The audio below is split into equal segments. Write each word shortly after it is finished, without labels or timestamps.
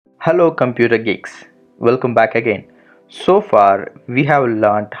Hello computer geeks, welcome back again. So far we have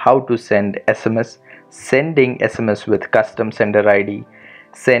learned how to send SMS, sending SMS with custom sender ID,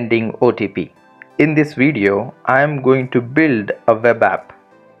 sending OTP. In this video I am going to build a web app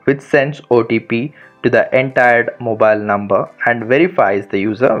which sends OTP to the entire mobile number and verifies the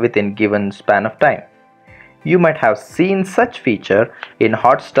user within given span of time. You might have seen such feature in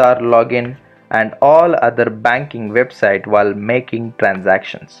Hotstar login and all other banking website while making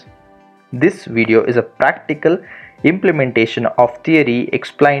transactions. This video is a practical implementation of theory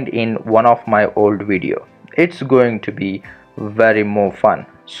explained in one of my old video. It's going to be very more fun.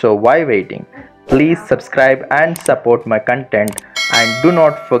 So why waiting? Please subscribe and support my content and do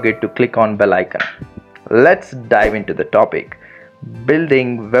not forget to click on bell icon. Let's dive into the topic.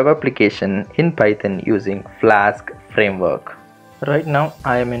 Building web application in Python using Flask framework. Right now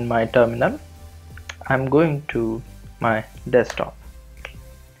I am in my terminal. I'm going to my desktop.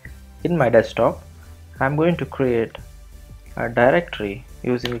 In my desktop, I'm going to create a directory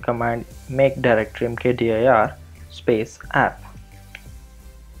using the command make directory mkdir space app.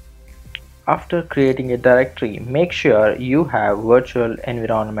 After creating a directory, make sure you have virtual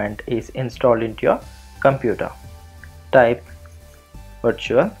environment is installed into your computer. Type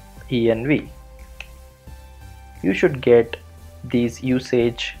virtualenv. You should get these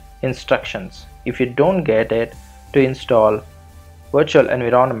usage instructions. If you don't get it, to install virtual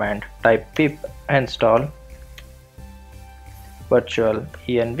environment, type pip install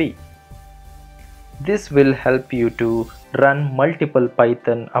virtualenv. This will help you to run multiple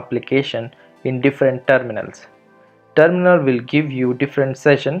Python application in different terminals. Terminal will give you different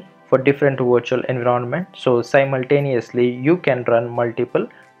session for different virtual environment, so simultaneously you can run multiple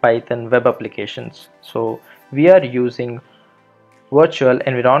Python web applications. So we are using virtual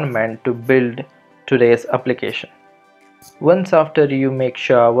environment to build today's application. Once after you make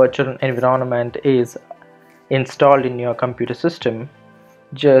sure virtual environment is installed in your computer system,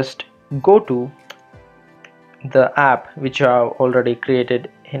 just go to the app which you have already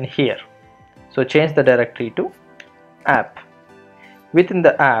created in here. So change the directory to app. Within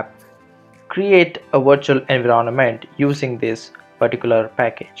the app, create a virtual environment using this particular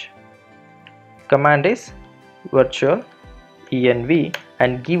package. Command is virtualenv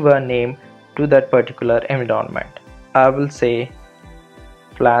and give a name to that particular environment. I will say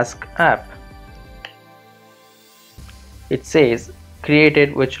Flask App. It says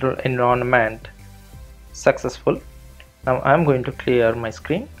created virtual environment successful. Now I'm going to clear my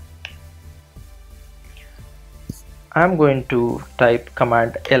screen. I'm going to type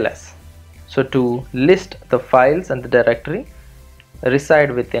command ls. So to list the files and the directory reside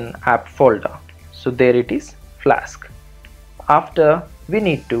within app folder. So there it is, Flask. After, we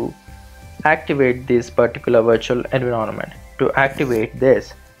need to activate this particular virtual environment. To activate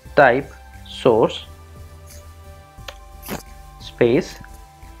this, type source space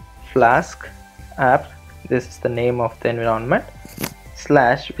Flask app. This is the name of the environment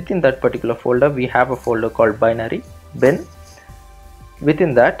slash. Within that particular folder we have a folder called binary bin.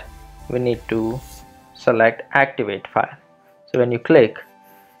 Within that we need to select activate file. So when you click,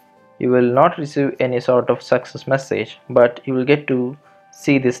 you will not receive any sort of success message, but you will get to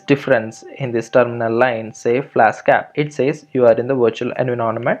see this difference in this terminal line, say Flask App. It says you are in the virtual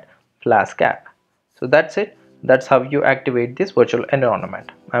environment Flask App. So that's it. That's how you activate this virtual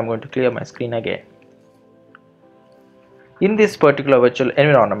environment. I'm going to clear my screen again. In this particular virtual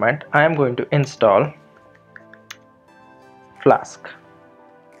environment, I am going to install Flask.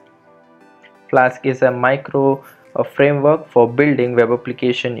 Flask is a framework for building web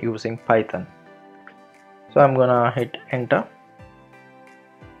application using Python. So I'm gonna hit enter.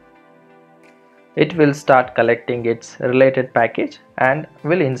 It will start collecting its related package and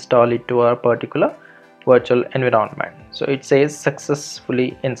will install it to our particular virtual environment. So it says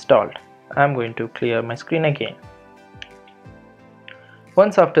successfully installed. I'm going to clear my screen again.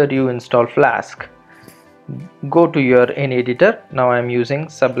 Once after you install Flask, go to your any editor. Now I'm using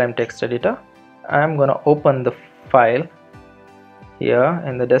Sublime Text Editor. I'm gonna open the file. Here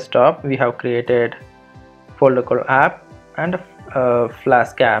in the desktop we have created folder called app and a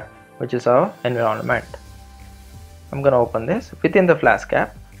Flask app, which is our environment. I'm gonna open this. Within the Flask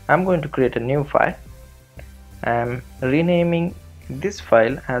app, I'm going to create a new file. I'm renaming this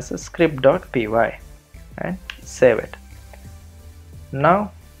file as a script.py and save it.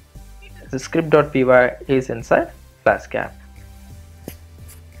 Now the script.py is inside Flask app.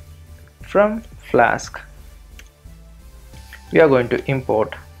 From Flask, we are going to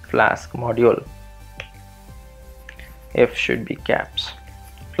import Flask module. F should be caps.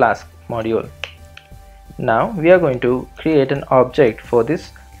 Flask module. Now we are going to create an object for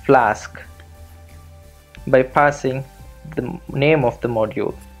this Flask by passing the name of the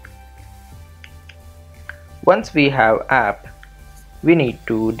module. Once we have app, we need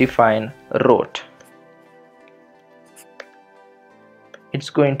to define route. It's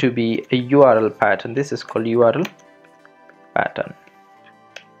going to be a URL pattern. This is called URL pattern.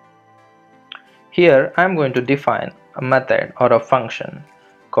 Here I'm going to define a method or a function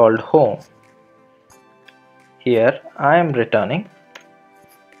called home. Here I am returning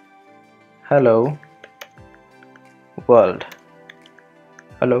hello world.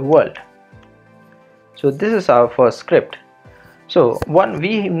 Hello world. So this is our first script. So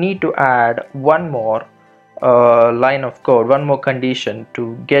we need to add one more line of code, one more condition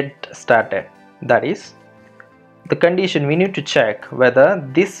to get started. That is the condition. We need to check whether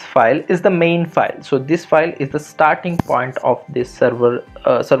this file is the main file. So this file is the starting point of this server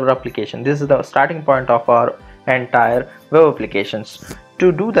application. This is the starting point of our entire web applications.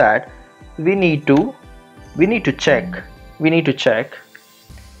 To do that, we need to check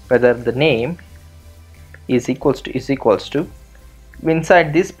whether the name is equals to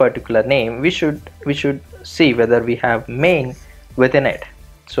inside this particular name. We should see whether we have main within it.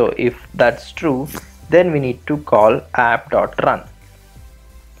 So if that's true, then we need to call app.run.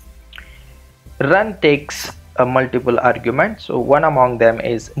 Run takes a multiple arguments, so one among them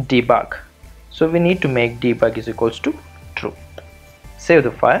is debug. So we need to make debug is equals to true. Save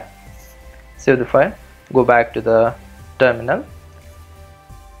the file. Go back to the terminal.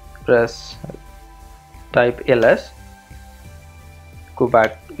 Type ls.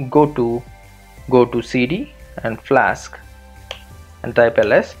 Go to cd and flask and type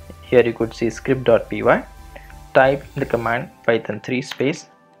ls. Here you could see script.py. Type the command python3 space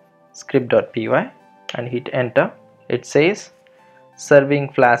script.py and hit enter. It says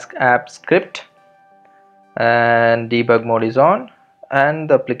serving Flask app script and debug mode is on, and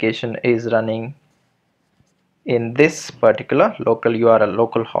the application is running in this particular local URL,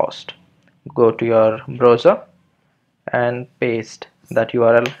 localhost. Go to your browser and paste that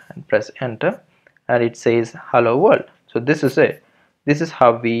URL and press enter, and it says hello world. So this is it. This is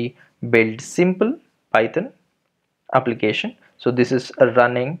how we build simple Python application. So this is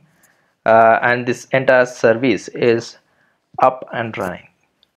running and this entire service is up and running.